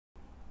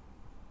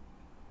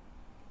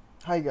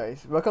Hi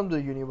guys, welcome to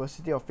the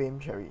University of Fame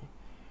Cherry.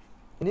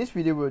 In this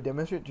video we'll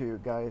demonstrate to you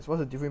guys what's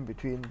the difference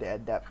between the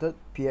adapted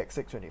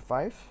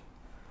PX625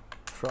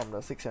 from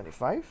the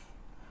 675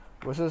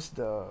 versus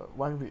the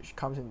one which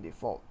comes in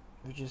default,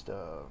 which is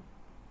the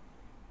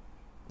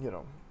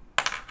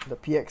the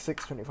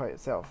PX625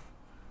 itself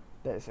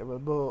that is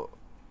available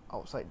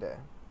outside there.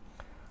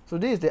 So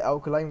this is the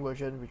alkaline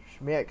version, which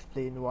may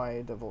explain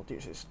why the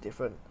voltage is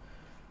different.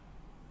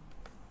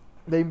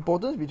 The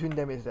importance between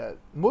them is that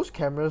most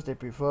cameras they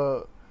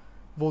prefer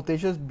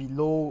voltages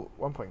below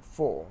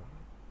 1.4,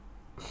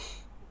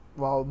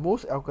 while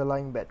most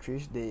alkaline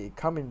batteries they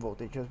come in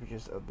voltages which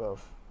is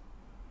above.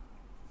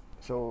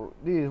 So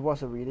this is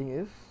what the reading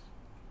is,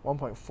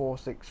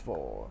 1.46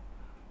 for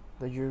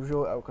the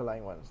usual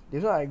alkaline ones.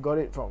 This one I got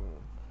it from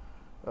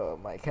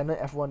my Canon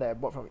F1 that I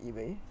bought from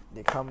eBay.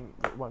 They come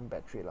with one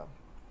battery lah.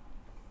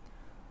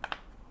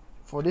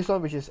 For this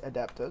one which is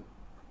adapted,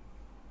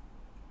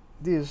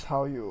 this is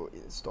how you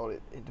install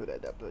it into the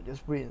adapter.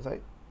 Just put it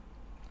inside,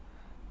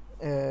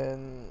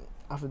 and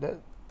after that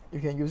you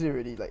can use it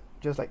already, like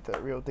just like the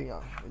real thing.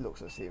 It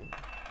looks the same.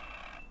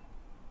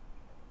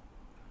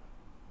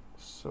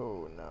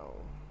 So now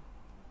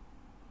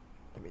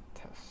let me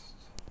test.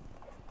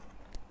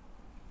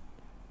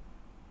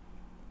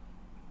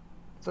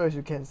 So as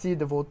you can see,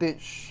 the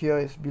voltage here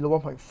is below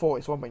 1.4,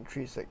 it's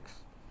 1.36.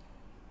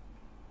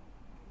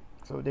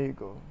 So there you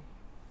go.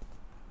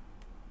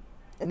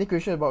 Any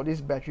question about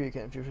this battery, you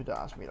can feel free to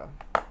ask me lah.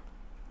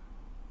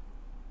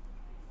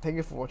 Thank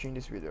you for watching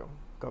this video.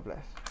 God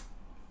bless.